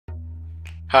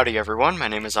Howdy everyone, my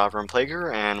name is Avram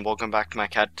Plager and welcome back to my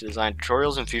CAD design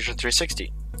tutorials in Fusion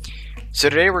 360. So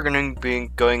today we're going to be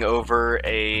going over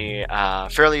a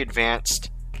fairly advanced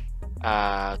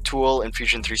tool in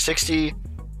Fusion 360,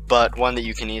 but one that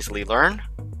you can easily learn,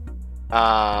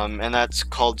 and that's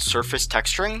called surface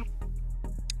texturing.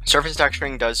 Surface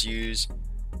texturing does use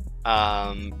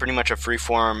pretty much a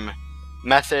freeform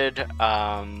method,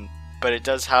 but it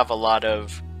does have a lot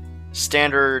of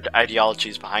standard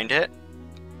ideologies behind it.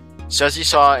 So as you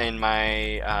saw in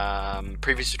my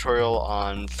previous tutorial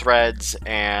on threads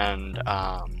and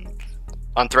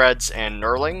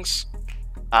knurlings,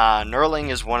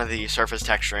 knurling is one of the surface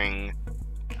texturing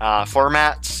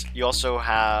formats. You also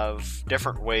have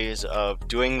different ways of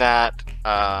doing that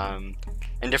and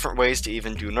different ways to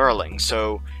even do knurling.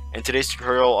 So in today's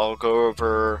tutorial I'll go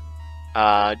over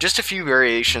just a few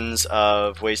variations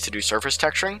of ways to do surface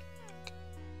texturing.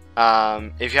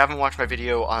 If you haven't watched my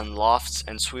video on lofts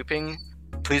and sweeping,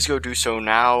 please go do so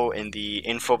now in the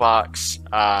info box,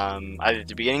 either at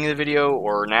the beginning of the video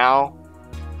or now,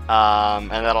 and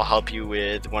that'll help you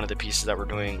with one of the pieces that we're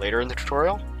doing later in the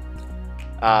tutorial.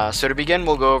 So to begin,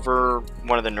 we'll go over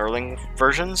one of the knurling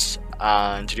versions,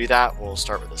 and to do that we'll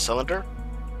start with a cylinder.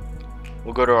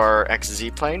 We'll go to our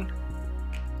XZ plane,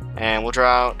 and we'll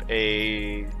draw out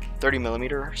a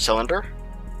 30mm cylinder.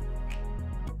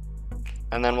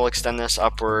 And then we'll extend this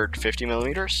upward 50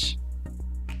 millimeters,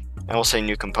 and we'll say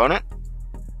new component,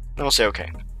 and we'll say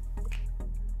OK.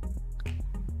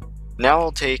 Now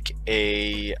we'll take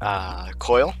a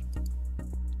coil,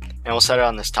 and we'll set it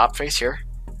on this top face here.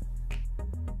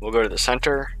 We'll go to the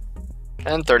center,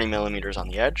 and 30 millimeters on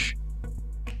the edge.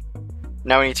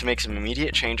 Now we need to make some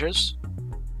immediate changes.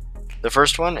 The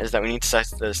first one is that we need to set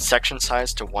the section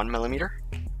size to 1 millimeter,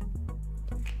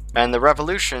 and the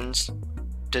revolutions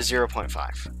to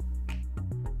 0.5.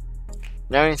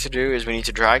 Now what we need to do is we need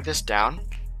to drag this down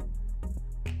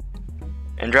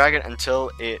and drag it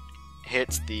until it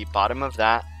hits the bottom of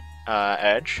that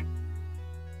edge,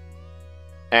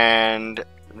 and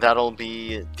that'll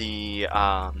be the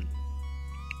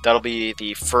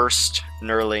first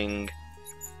knurling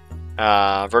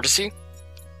vertice.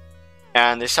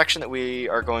 And the section that we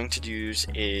are going to use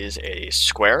is a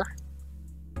square,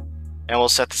 and we'll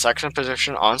set the section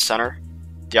position on center,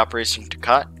 the operation to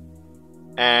cut,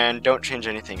 and don't change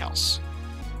anything else.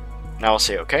 Now we'll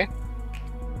say OK.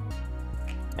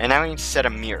 And now we need to set a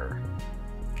mirror.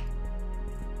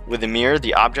 With the mirror,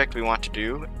 the object we want to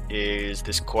do is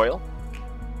this coil,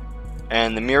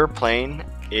 and the mirror plane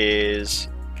is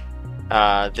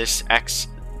this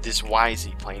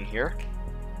YZ plane here.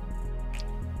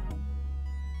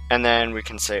 And then we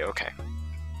can say OK.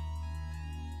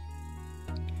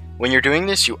 When you're doing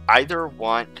this, you either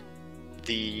want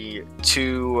the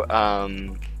two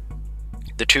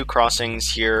crossings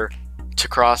here to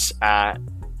cross at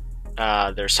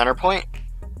their center point,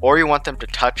 or you want them to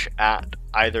touch at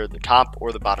either the top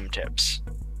or the bottom tips.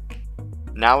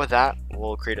 Now with that,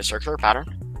 we'll create a circular pattern.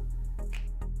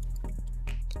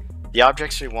 The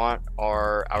objects we want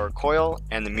are our coil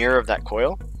and the mirror of that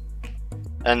coil,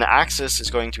 and the axis is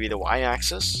going to be the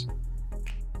y-axis.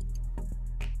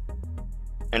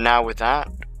 And now with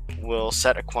that, we'll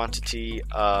set a quantity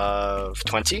of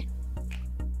 20.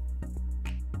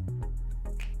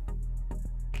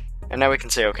 And now we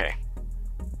can say OK.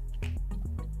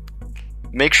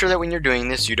 Make sure that when you're doing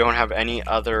this, you don't have any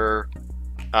other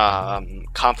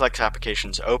complex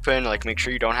applications open. Like, make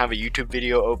sure you don't have a YouTube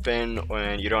video open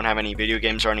when you don't have any video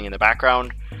games running in the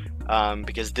background,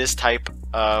 because this type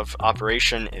of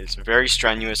operation is very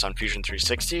strenuous on Fusion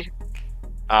 360.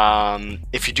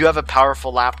 If you do have a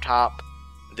powerful laptop,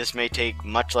 this may take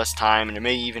much less time, and it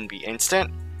may even be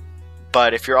instant.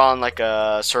 But if you're on like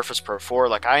a Surface Pro 4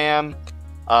 like I am,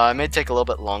 it may take a little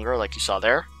bit longer, like you saw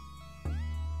there.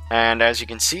 And as you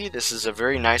can see, this is a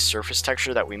very nice surface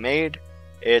texture that we made.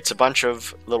 It's a bunch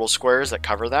of little squares that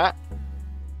cover that.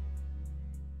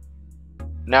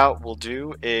 Now what we'll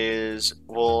do is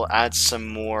we'll add some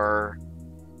more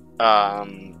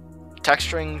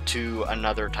texturing to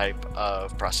another type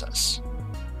of process.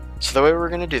 So the way we're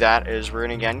going to do that is we're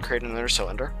going to again create another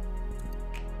cylinder.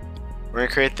 We're going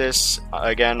to create this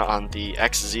again on the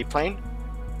XZ plane,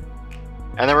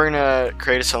 and then we're going to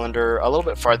create a cylinder a little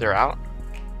bit farther out,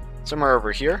 somewhere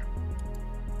over here,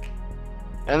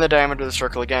 and the diameter of the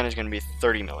circle again is going to be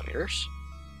 30 millimeters,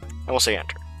 and we'll say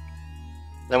enter.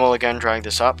 Then we'll again drag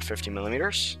this up 50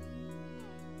 millimeters,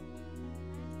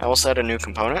 and we'll set a new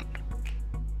component,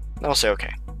 then we'll say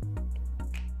OK.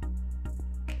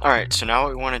 Alright, so now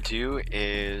what we want to do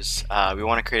is we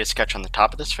want to create a sketch on the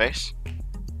top of this face.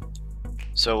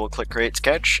 So we'll click create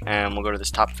sketch, and we'll go to this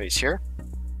top face here.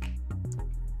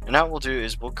 And now what we'll do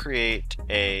is we'll create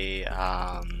a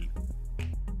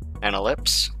an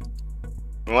ellipse.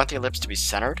 We want the ellipse to be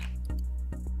centered,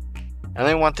 and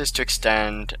then we want this to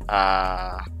extend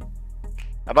about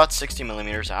 60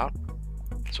 millimeters out.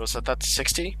 So we'll set that to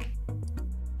 60.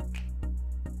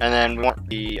 And then we want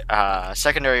the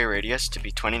secondary radius to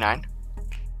be 29.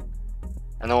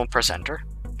 And then we'll press enter.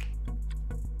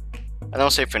 And then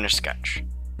we'll say finish sketch.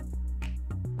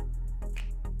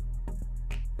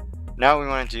 Now what we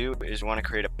want to do is we want to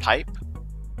create a pipe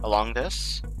along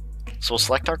this. So we'll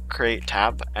select our create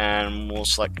tab and we'll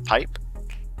select pipe.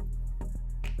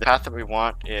 The path that we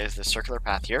want is the circular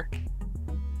path here.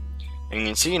 And you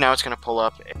can see now it's going to pull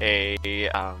up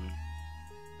a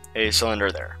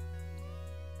cylinder there.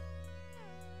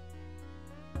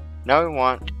 Now what we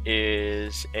want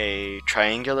is a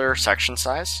triangular section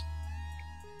size.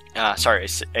 Sorry,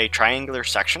 a triangular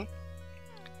section.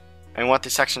 And we want the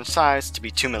section size to be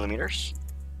 2 millimeters.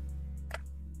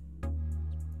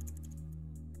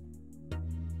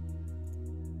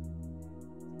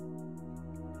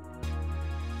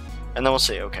 And then we'll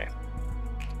say OK.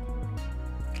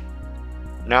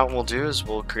 Now what we'll do is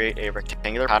we'll create a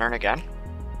rectangular pattern again.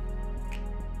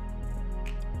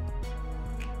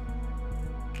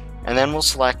 And then we'll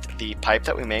select the pipe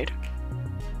that we made.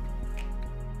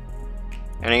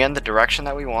 And again, the direction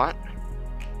that we want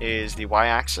is the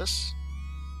y-axis.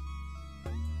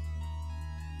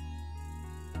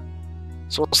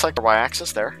 So we'll select the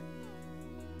y-axis there.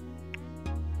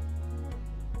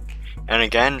 And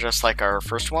again, just like our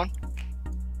first one,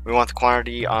 we want the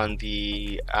quantity on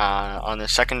the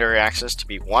secondary axis to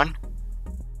be 1.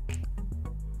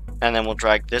 And then we'll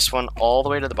drag this one all the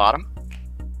way to the bottom.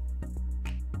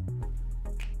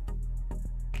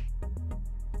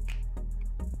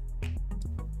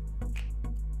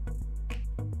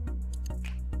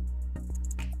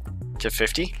 To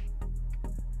 50.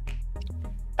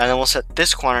 And then we'll set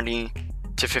this quantity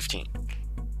to 15.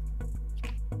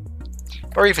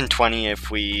 Or even 20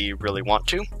 if we really want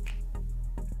to.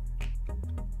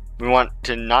 We want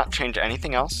to not change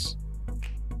anything else.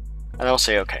 And then we'll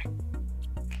say OK.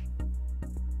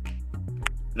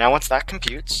 Now once that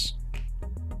computes,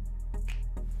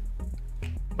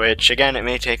 which again it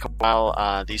may take a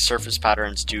while, these surface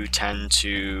patterns do tend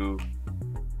to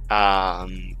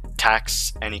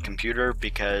tax any computer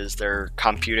because they're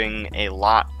computing a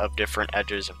lot of different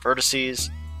edges and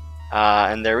vertices.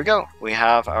 And there we go. We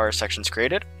have our sections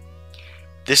created.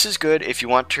 This is good if you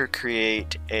want to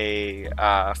create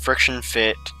a friction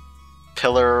fit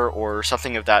pillar or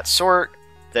something of that sort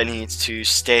that needs to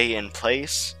stay in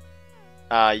place.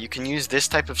 You can use this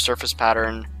type of surface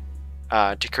pattern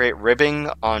to create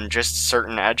ribbing on just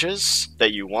certain edges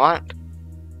that you want.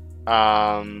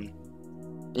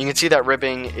 You can see that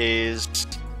ribbing is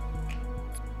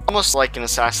almost like an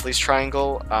isosceles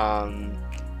triangle, and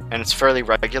it's fairly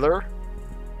regular.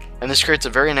 And this creates a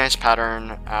very nice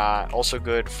pattern, also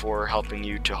good for helping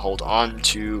you to hold on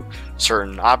to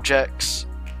certain objects.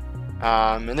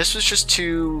 And this was just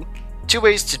two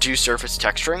ways to do surface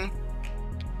texturing.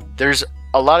 There's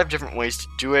a lot of different ways to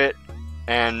do it,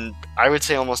 and I would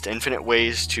say almost infinite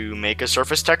ways to make a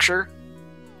surface texture.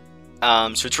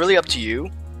 So it's really up to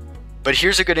you. But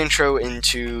here's a good intro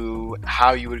into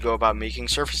how you would go about making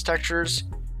surface textures.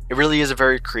 It really is a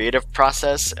very creative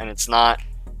process, and it's not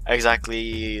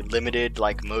exactly limited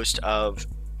like most of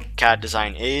CAD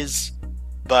design is.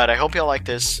 But I hope y'all like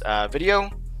this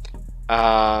video.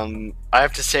 I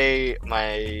have to say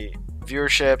my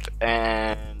viewership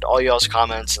and all y'all's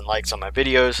comments and likes on my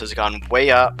videos has gone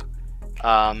way up.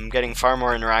 I'm getting far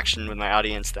more interaction with my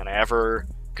audience than I ever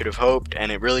could have hoped,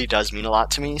 and it really does mean a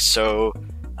lot to me. So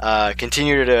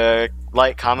continue to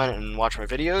like, comment, and watch my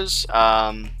videos,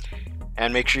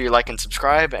 and make sure you like and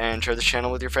subscribe and share this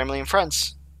channel with your family and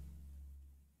friends.